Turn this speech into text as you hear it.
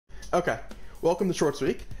Okay, welcome to Shorts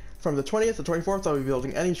Week. From the 20th to 24th, I'll be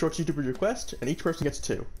building any Shorts YouTuber request, and each person gets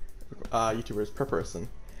two YouTubers per person.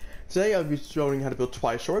 Today, I'll be showing how to build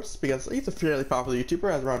Twice Shorts, because he's a fairly popular YouTuber,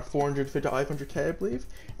 has around 450 to 500k, I believe,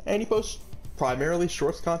 and he posts primarily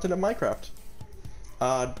Shorts content in Minecraft.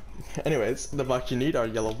 Anyways, the blocks you need are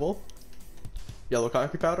yellow wool, yellow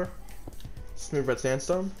concrete powder, smooth red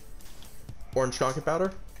sandstone, orange concrete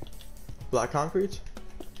powder, black concrete,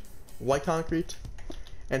 white concrete,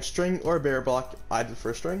 and string or barrier block either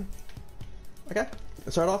for a string. Okay,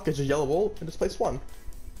 let's start off, get your yellow wool and just place one.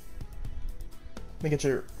 Then get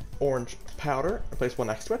your orange powder and place one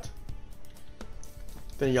next to it.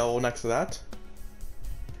 Then yellow wool next to that.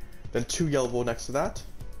 Then two yellow wool next to that.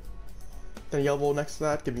 Then yellow wool next to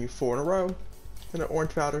that, giving you 4 in a row. Then an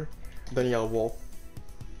orange powder, then yellow wool.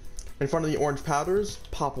 In front of the orange powders,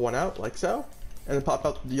 pop one out like so, and then pop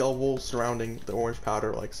out the yellow wool surrounding the orange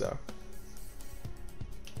powder like so.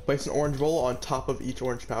 Place an orange wool on top of each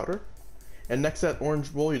orange powder, and next to that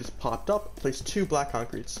orange wool you just popped up, place 2 black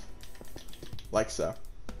concretes, like so.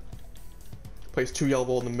 Place 2 yellow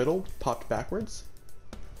wool in the middle, popped backwards.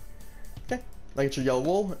 Okay, now get your yellow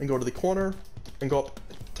wool and go to the corner and go up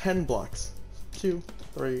 10 blocks. 2,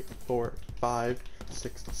 3, 4, 5,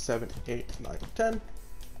 6, 7, 8, 9, 10.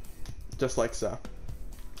 Just like so.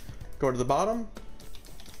 Go to the bottom,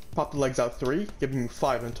 pop the legs out 3, giving you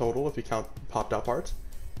 5 in total if you count the popped out part.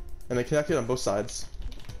 And then connect it on both sides,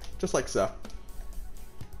 just like so.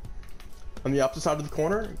 On the opposite side of the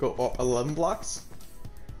corner, go 11 blocks,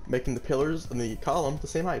 making the pillars and the column the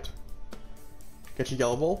same height. Get your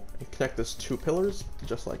yellow wool and connect those 2 pillars,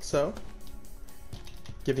 just like so,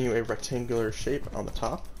 giving you a rectangular shape on the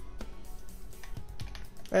top.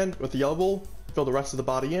 And with the yellow wool, fill the rest of the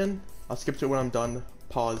body in. I'll skip to it when I'm done.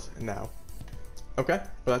 Pause now. Okay,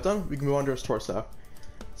 with that done, we can move on to his torso.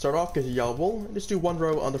 Start off, get your yellow wool, and just do 1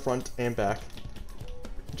 row on the front and back,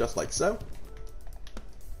 just like so.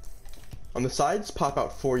 On the sides, pop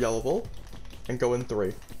out 4 yellow wool, and go in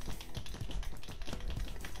 3.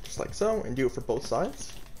 Just like so, and do it for both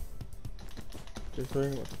sides. 1, 2, 3,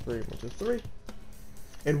 1, 2, 3, 1, 2, 3.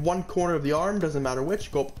 In one corner of the arm, doesn't matter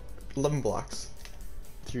which, go up 11 blocks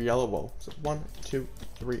with your yellow wool. So 1, 2,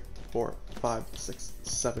 3, 4, 5, 6,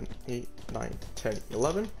 7, 8, 9, 10,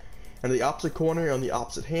 11. And the opposite corner on the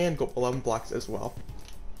opposite hand, go up 11 blocks as well.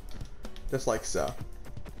 Just like so.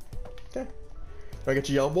 Okay. Now get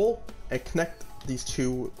your yellow wool and connect these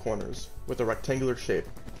 2 corners with a rectangular shape.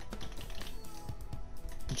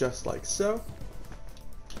 Just like so.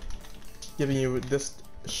 Giving you this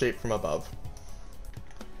shape from above.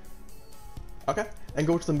 Okay. And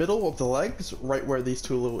go to the middle of the legs, right where these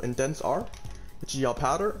 2 little indents are. Get your yellow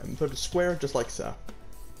powder and put a square just like so.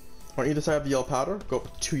 On either side of the yellow powder, go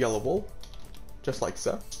up 2 yellow wool, just like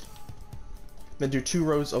so. Then do 2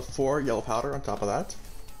 rows of 4 yellow powder on top of that.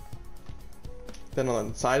 Then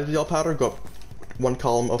on the side of the yellow powder, go up 1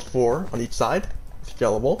 column of 4 on each side with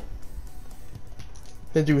yellow wool.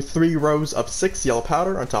 Then do 3 rows of 6 yellow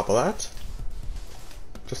powder on top of that,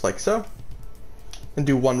 just like so. Then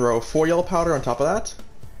do 1 row of 4 yellow powder on top of that.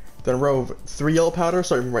 Then a row of 3 yellow powder,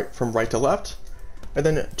 starting from right to left. And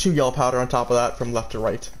then 2 yellow powder on top of that from left to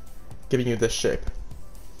right, giving you this shape.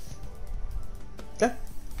 Okay,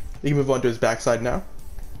 you can move on to his backside now.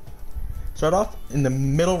 Start off in the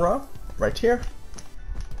middle row, right here.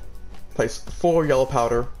 Place 4 yellow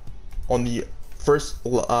powder on the first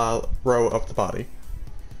row of the body.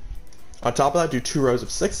 On top of that, do 2 rows of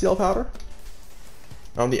 6 yellow powder.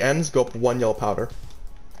 On the ends, go up 1 yellow powder,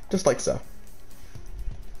 just like so.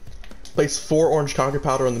 Place 4 orange concrete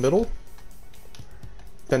powder in the middle.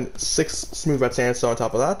 Then 6 smooth red sandstone on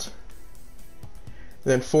top of that.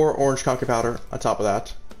 And then 4 orange concrete powder on top of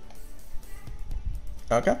that.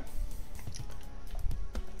 Okay.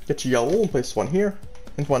 Get your yellow wool and place 1 here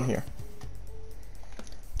and 1 here.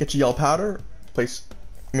 Get your yellow powder,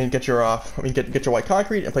 get your white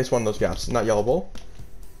concrete and place 1 of those gaps, not yellow wool.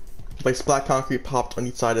 Place black concrete popped on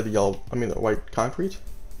each side of the the white concrete.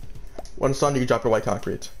 When it's done, you can drop your white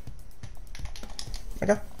concrete.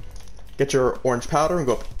 Okay. Get your orange powder and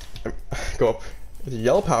go up with your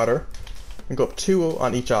yellow powder and go up 2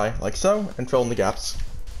 on each eye like so and fill in the gaps.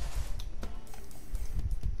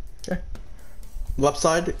 Okay. Left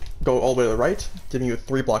side, go all the way to the right, giving you a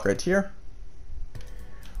 3 block right here.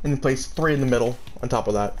 And then place 3 in the middle on top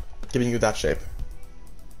of that, giving you that shape.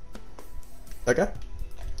 Okay.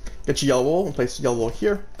 Get your yellow wool and place yellow wool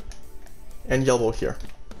here and yellow wool here,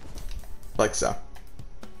 like so.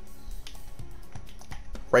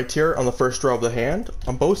 Right here on the first row of the hand,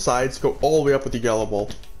 on both sides, go all the way up with the yellow wool,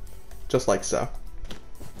 just like so.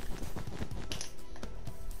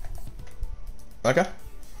 Okay.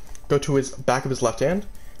 go to his back of his left hand,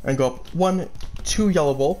 and go up 1, 2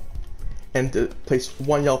 yellow wool, and place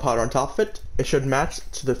 1 yellow powder on top of it. It should match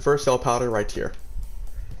to the first yellow powder right here.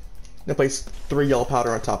 Then place 3 yellow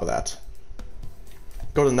powder on top of that.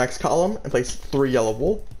 Go to the next column and place 3 yellow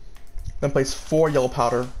wool. Then place 4 yellow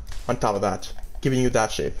powder on top of that, giving you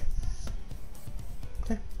that shape.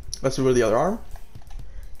 Okay, let's move to the other arm.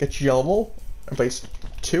 Get your yellow wool and place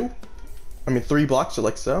 3 blocks, so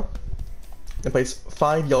like so. Then place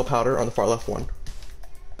 5 yellow powder on the far left one,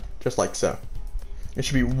 just like so. It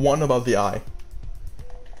should be 1 above the eye.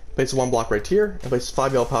 Place 1 block right here and place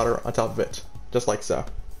 5 yellow powder on top of it, just like so.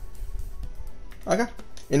 Okay,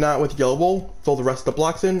 and now with yellow wool, fill the rest of the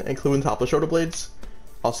blocks in, including the top of the shoulder blades.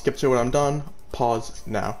 I'll skip to when I'm done. Pause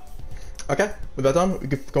now. Okay, with that done, we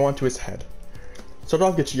can go on to his head. Start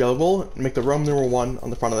off, get your yellow wool and make the Roman numeral 1 on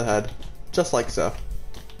the front of the head, just like so.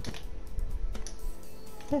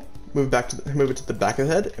 Okay, move it to the back of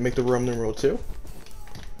the head and make the Roman numeral 2,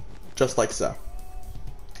 just like so.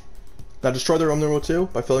 Now destroy the Roman numeral 2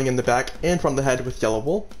 by filling in the back and front of the head with yellow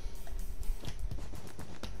wool.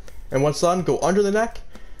 And once done, go under the neck,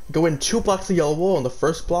 go in 2 blocks of yellow wool on the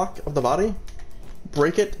first block of the body,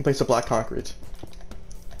 break it, and place a black concrete.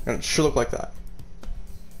 And it should look like that.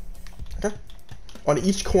 Okay. On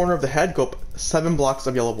each corner of the head, go up 7 blocks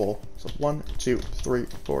of yellow wool. So 1, 2, 3,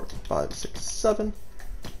 4, 5, 6, 7.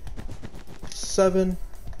 7.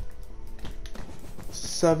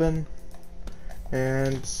 7.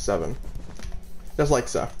 And 7. Just like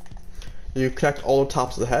so. You connect all the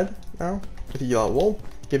tops of the head now with the yellow wool,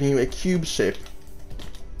 giving you a cube shape.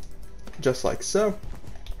 Just like so.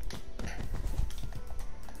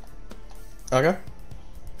 Okay.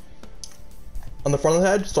 On the front of the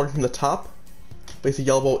head, starting from the top, place a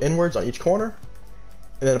yellow wool inwards on each corner,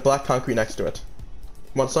 and then a black concrete next to it.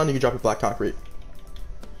 Once done, you can drop your black concrete.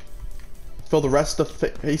 Fill the rest of the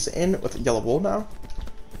face in with yellow wool now,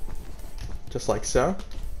 just like so.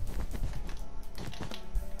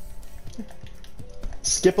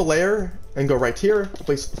 Skip a layer and go right here.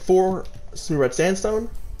 Place 4 smooth red sandstone,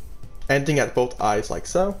 ending at both eyes like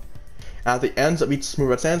so. At the ends of each smooth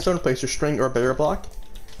red sandstone, place your string or barrier block,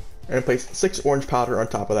 and place 6 orange powder on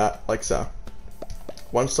top of that, like so.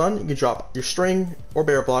 Once done, you can drop your string or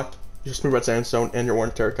barrier block, your smooth red sandstone, and your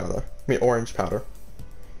orange powder.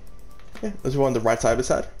 Okay, let's move on to the right side of his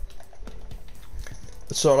head.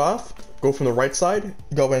 Let's start off, go from the right side,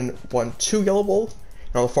 go in 1, 2 yellow wool,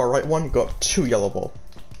 and on the far right one, go up 2 yellow wool.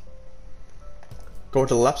 Go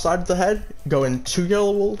to the left side of the head, go in 2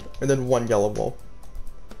 yellow wool, and then 1 yellow wool.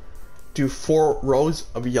 Do 4 rows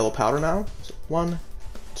of yellow powder now. So 1,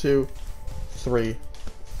 2, 3,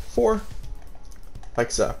 4,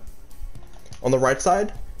 like so. On the right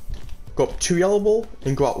side, go up 2 yellow wool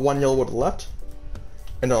and go out 1 yellow wool to the left.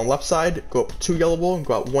 And on the left side, go up 2 yellow wool and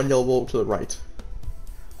go out 1 yellow wool to the right.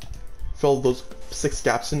 Fill those 6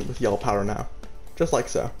 gaps in with yellow powder now, just like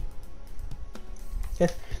so.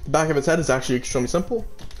 Okay. The back of its head is actually extremely simple.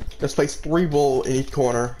 Just place 3 wool in each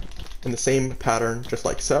corner in the same pattern, just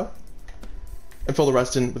like so. And fill the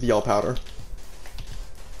rest in with yellow powder.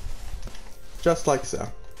 Just like so.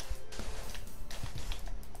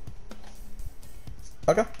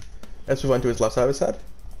 Okay, let's move on to his left side of his head.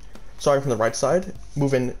 Starting from the right side,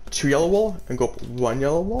 move in 2 yellow wool and go up 1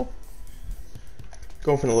 yellow wool.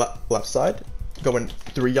 Going from the left side, go in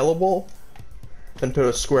 3 yellow wool, then put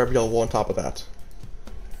a square of yellow wool on top of that.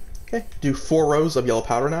 Okay, do 4 rows of yellow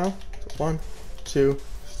powder now. So 1, 2,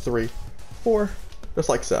 3, 4, just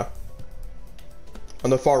like so. On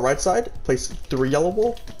the far right side, place 3 yellow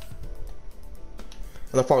wool.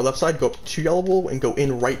 On the far left side, go up 2 yellow wool and go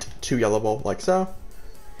in right 2 yellow wool, like so.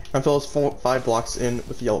 And fill those 5 blocks in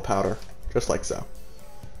with yellow powder, just like so.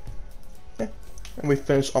 Okay, and we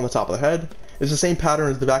finish on the top of the head. It's the same pattern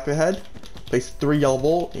as the back of the head. Place 3 yellow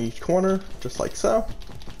wool in each corner, just like so.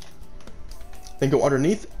 Then go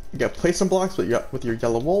underneath. You gotta place some blocks with your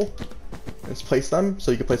yellow wool. And just place them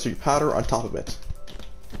so you can place your powder on top of it.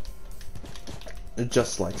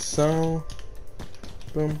 Just like so.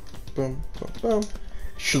 Boom, boom, boom, boom.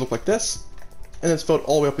 Should look like this. And it's filled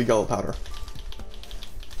all the way up with yellow powder.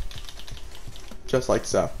 Just like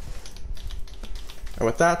so. And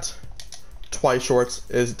with that, Twice Shorts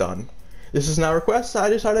is done. This is now a request I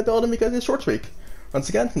decided to build in because it's Shorts Week. Once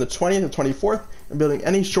again, from the 20th to 24th, I'm building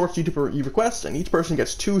any Shorts YouTuber you request, and each person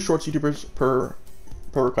gets 2 Shorts YouTubers per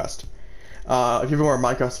request. If you have more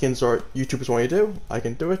Minecraft skins or YouTubers want you to do, I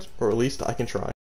can do it, or at least I can try.